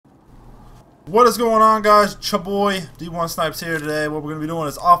What is going on, guys? Cha boy D1 Snipes here today. What we're going to be doing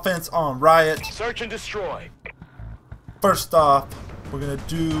is offense on Riot. Search and destroy. First off, we're going to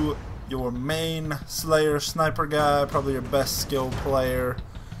do your main Slayer sniper guy, probably your best skilled player.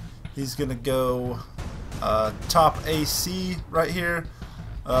 He's going to go top AC right here.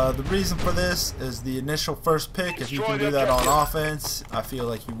 The reason for this is the initial first pick. If you can do that on offense, I feel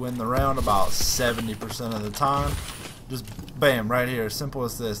like you win the round about 70% of the time. Just bam, right here, simple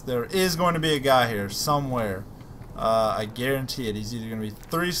as this. There is going to be a guy here somewhere. I guarantee it. He's either going to be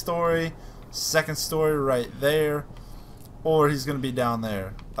 3-story, 2nd story right there, or he's going to be down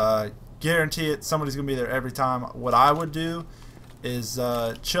there. Guarantee it. Somebody's going to be there every time. What I would do is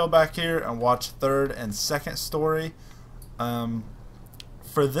chill back here and watch 3rd and 2nd story.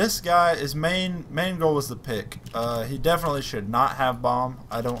 For this guy, his main goal was the pick. He definitely should not have bomb,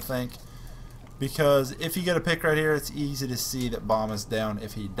 I don't think. Because if you get a pick right here, it's easy to see that bomb is down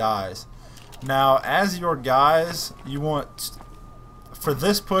if he dies. Now, as your guys, you want, for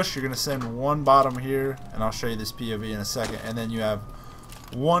this push, you're going to send one bottom here, and I'll show you this POV in a second, and then you have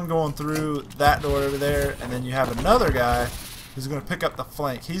one going through that door over there, and then you have another guy who's going to pick up the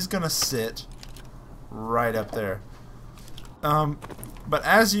flank. He's going to sit right up there. But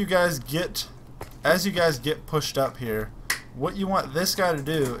as you guys get pushed up here, what you want this guy to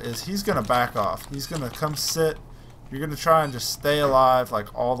do is he's going to back off. He's going to come sit. You're going to try and just stay alive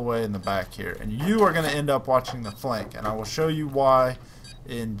like all the way in the back here. And you are going to end up watching the flank. And I will show you why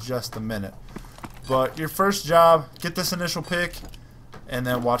in just a minute. But your first job, get this initial pick and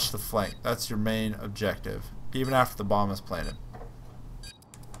then watch the flank. That's your main objective, even after the bomb is planted.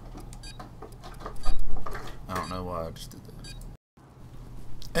 I don't know why I just did that.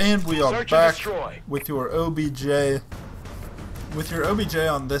 And we are back with your OBJ. With your OBJ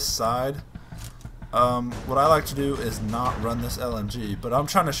on this side, what I like to do is not run this LMG, but I'm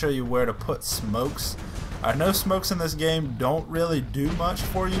trying to show you where to put smokes. I know smokes in this game don't really do much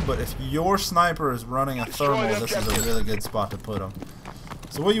for you, but if your sniper is running a thermal, this is a really good spot to put them.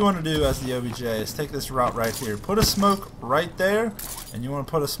 So what you want to do as the OBJ is take this route right here. Put a smoke right there, and you want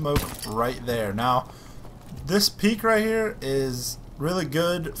to put a smoke right there. Now, this peak right here is really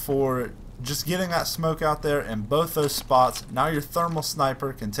good for just getting that smoke out there in both those spots. Now your thermal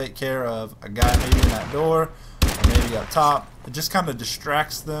sniper can take care of a guy maybe in that door or maybe up top. It just kind of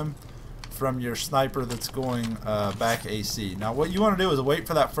distracts them from your sniper that's going back AC. Now what you want to do is wait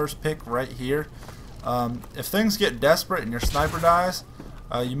for that first pick right here. If things get desperate and your sniper dies,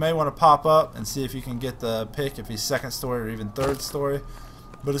 you may want to pop up and see if you can get the pick if he's 2nd story or even 3rd story.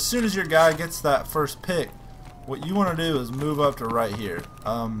 But as soon as your guy gets that first pick, what you want to do is move up to right here.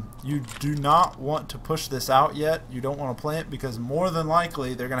 You do not want to push this out yet. You don't want to plant because more than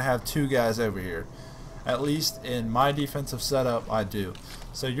likely they're going to have 2 guys over here. At least in my defensive setup, I do.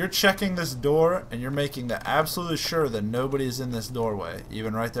 So you're checking this door and you're making the absolutely sure that nobody is in this doorway,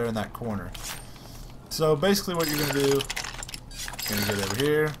 even right there in that corner. So basically what you're going to do, you're going to get over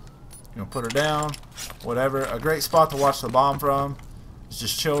here, you're going to put her down, whatever. A great spot to watch the bomb from.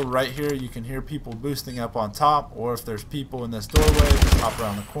 Just chill right here. You can hear people boosting up on top, or if there's people in this doorway, just hop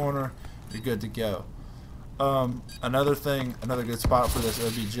around the corner. You're good to go. Another good spot for this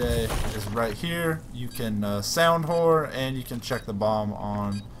OBJ is right here. You can sound whore, and you can check the bomb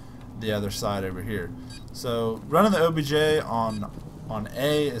on the other side over here. So running the OBJ on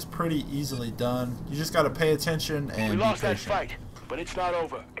A is pretty easily done. You just got to pay attention and be patient. We lost that fight, but it's not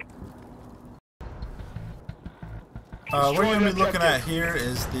over. What you're going to be looking at here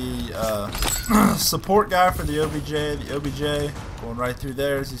is the support guy for the OBJ. The OBJ going right through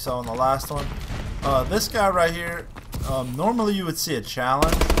there as you saw in the last one. This guy right here, normally you would see a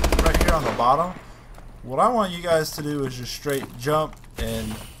challenge right here on the bottom. What I want you guys to do is just straight jump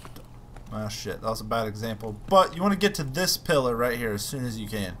and... oh shit, that was a bad example. But you want to get to this pillar right here as soon as you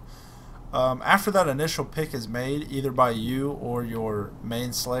can. After that initial pick is made, either by you or your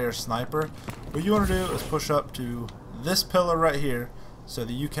main Slayer sniper, what you want to do is push up to this pillar right here so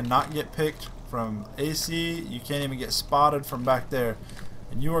that you cannot get picked from AC. You can't even get spotted from back there,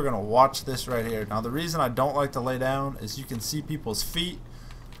 and you are going to watch this right here. Now the reason I don't like to lay down is you can see people's feet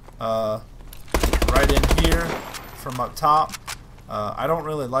right in here from up top. I don't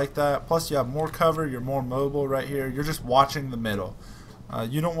really like that. Plus you have more cover, you're more mobile right here. You're just watching the middle.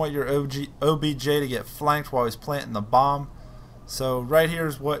 You don't want your OBJ to get flanked while he's planting the bomb. So right here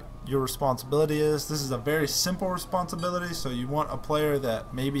is what your responsibility is. This is a very simple responsibility, so you want a player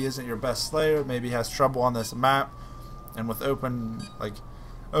that maybe isn't your best Slayer, maybe has trouble on this map and with open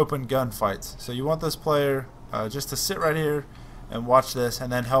gunfights. So you want this player just to sit right here and watch this and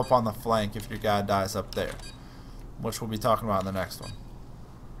then help on the flank if your guy dies up there, which we'll be talking about in the next one.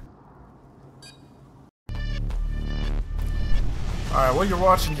 Alright, what you're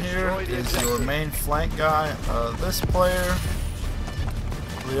watching here is your main flank guy. This player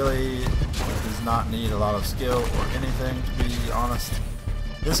really does not need a lot of skill or anything, to be honest.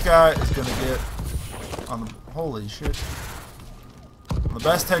 This guy is going to get on the... Holy shit. The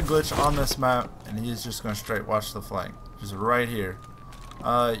best head glitch on this map, and he's just going to straight watch the flank. Just right here.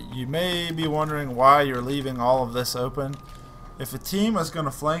 You may be wondering why you're leaving all of this open. If a team is going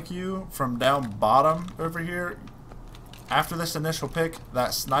to flank you from down bottom over here, after this initial pick,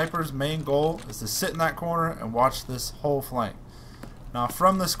 that sniper's main goal is to sit in that corner and watch this whole flank. Now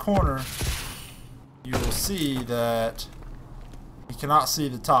from this corner, you will see that he cannot see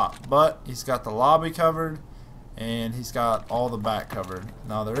the top, but he's got the lobby covered and he's got all the back covered.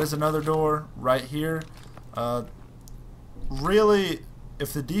 Now there is another door right here. Really,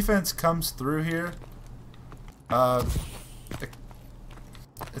 if the defense comes through here,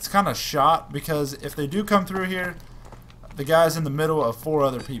 it's kind of shot, because if they do come through here, the guy's in the middle of 4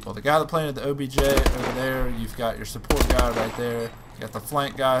 other people. The guy that planted the OBJ over there, you've got your support guy right there, you got the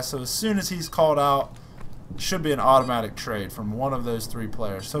flank guy. So as soon as he's called out, it should be an automatic trade from one of those 3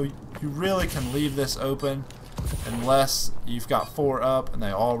 players. So you really can leave this open unless you've got 4 up and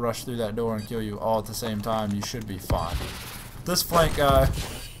they all rush through that door and kill you all at the same time. You should be fine. This flank guy,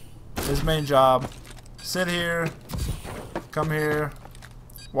 his main job, sit here, come here,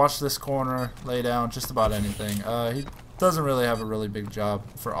 watch this corner, lay down, just about anything. He doesn't really have a really big job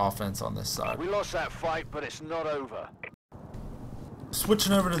for offense on this side. We lost that fight, but it's not over.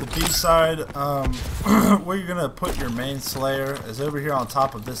 Switching over to the B side, where you're going to put your main Slayer is over here on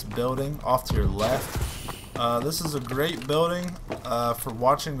top of this building off to your left. This is a great building for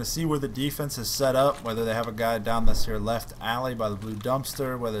watching to see where the defense is set up, whether they have a guy down this here left alley by the blue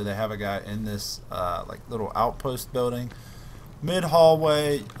dumpster, whether they have a guy in this like little outpost building. Mid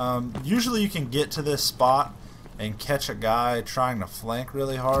hallway, usually you can get to this spot and catch a guy trying to flank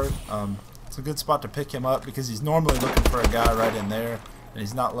really hard. It's a good spot to pick him up because he's normally looking for a guy right in there and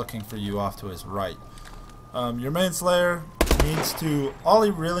he's not looking for you off to his right. Your main Slayer needs to, all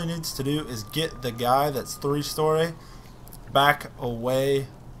he really needs to do is get the guy that's 3-story back away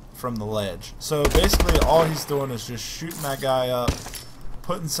from the ledge. So basically all he's doing is just shooting that guy up,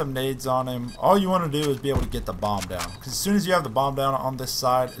 putting some nades on him. All you want to do is be able to get the bomb down, because as soon as you have the bomb down on this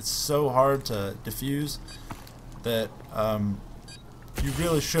side, it's so hard to defuse that you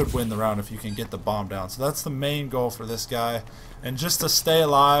really should win the round if you can get the bomb down. So that's the main goal for this guy, and just to stay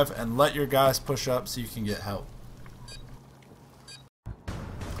alive and let your guys push up so you can get help.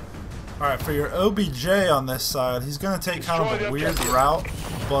 Alright, for your OBJ on this side, he's going to take kind of a weird route,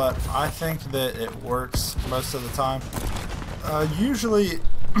 but I think that it works most of the time. Usually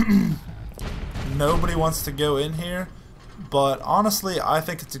nobody wants to go in here, but honestly I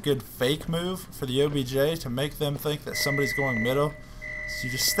think it's a good fake move for the OBJ to make them think that somebody's going middle. So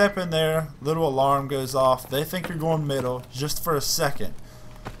you just step in there, little alarm goes off, they think you're going middle just for a second,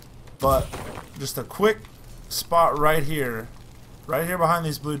 but just a quick spot right here behind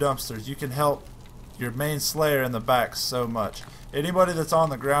these blue dumpsters, you can help your main Slayer in the back so much. Anybody that's on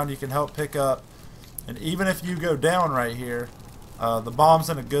the ground you can help pick up, and even if you go down right here, the bomb's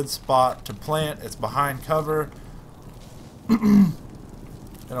in a good spot to plant. It's behind cover. It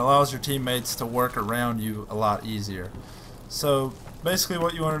allows your teammates to work around you a lot easier. So basically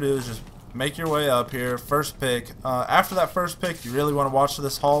what you want to do is just make your way up here, first pick. After that first pick, you really want to watch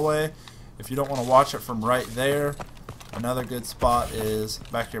this hallway. If you don't want to watch it from right there, another good spot is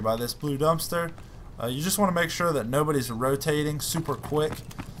back here by this blue dumpster. You just want to make sure that nobody's rotating super quick,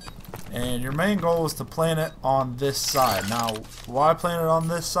 and your main goal is to plant it on this side. Now why plant it on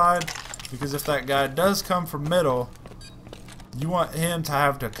this side? Because if that guy does come from middle, you want him to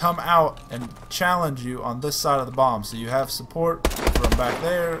have to come out and challenge you on this side of the bomb, so you have support from back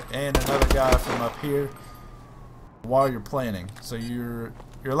there and another guy from up here while you're planting. So you're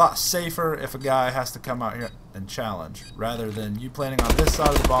a lot safer if a guy has to come out here and challenge, rather than you planting on this side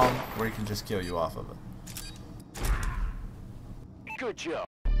of the bomb where he can just kill you off of it. Good job.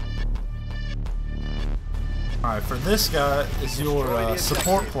 Alright, for this guy is your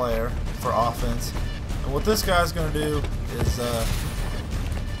support player for offense. And what this guy's going to do is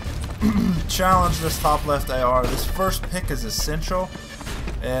challenge this top left AR. This first pick is essential,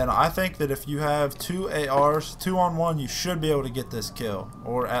 and I think that if you have 2 ARs, 2-on-1, you should be able to get this kill,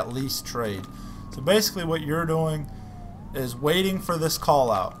 or at least trade. So basically what you're doing is waiting for this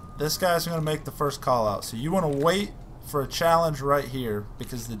call out. This guy's going to make the first call out, so you want to wait for a challenge right here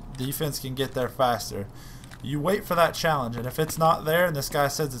because the defense can get there faster. You wait for that challenge, and if it's not there and this guy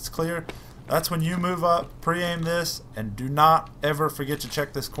says it's clear, that's when you move up, pre-aim this, and do not ever forget to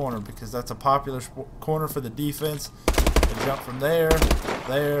check this corner, because that's a popular corner for the defense. They jump from there, and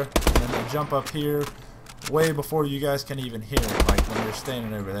then they jump up here way before you guys can even hear it, like when you're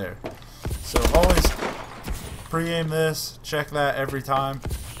standing over there. So always pre-aim this, check that every time,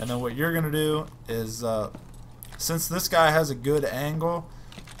 and then what you're going to do is, since this guy has a good angle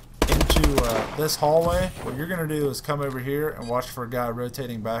into this hallway, what you're going to do is come over here and watch for a guy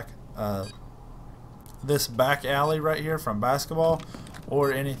rotating back this back alley right here from basketball,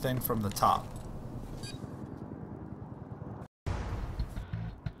 or anything from the top.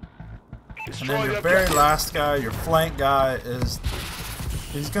 And then your very last guy, your flank guy,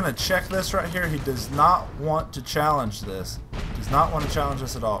 he's going to check this right here. He does not want to challenge this. Does not want to challenge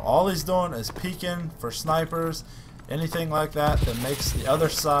this at all. All he's doing is peeking for snipers, anything like that that makes the other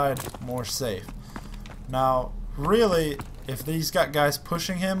side more safe. Now, really, if he's got guys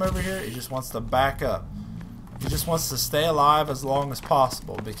pushing him over here, he just wants to back up. He just wants to stay alive as long as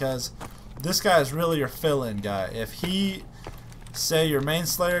possible, because this guy is really your fill-in guy. If he, say your main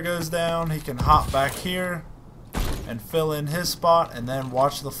slayer goes down, he can hop back here and fill in his spot and then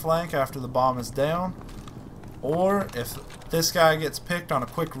watch the flank after the bomb is down. Or if this guy gets picked on a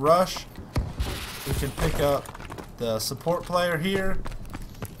quick rush, he can pick up the support player here.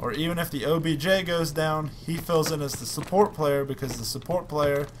 Or even if the OBJ goes down, he fills in as the support player, because the support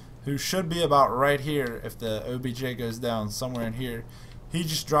player, who should be about right here if the OBJ goes down, somewhere in here, he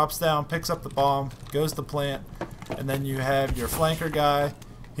just drops down, picks up the bomb, goes to plant, and then you have your flanker guy.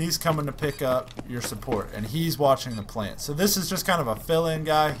 He's coming to pick up your support, and he's watching the plant. So this is just kind of a fill-in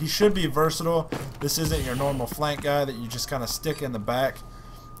guy. He should be versatile. This isn't your normal flank guy that you just kind of stick in the back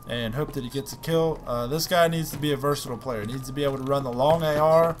and hope that he gets a kill. This guy needs to be a versatile player. He needs to be able to run the long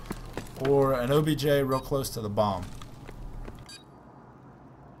AR or an OBJ real close to the bomb.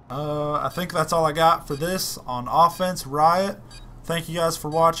 I think that's all I got for this on offense, Riot. Thank you guys for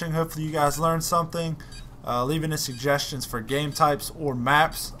watching. Hopefully you guys learned something. Leave any suggestions for game types or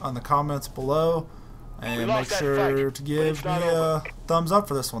maps on the comments below. And make sure to give me a thumbs up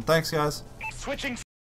for this one. Thanks, guys. Switching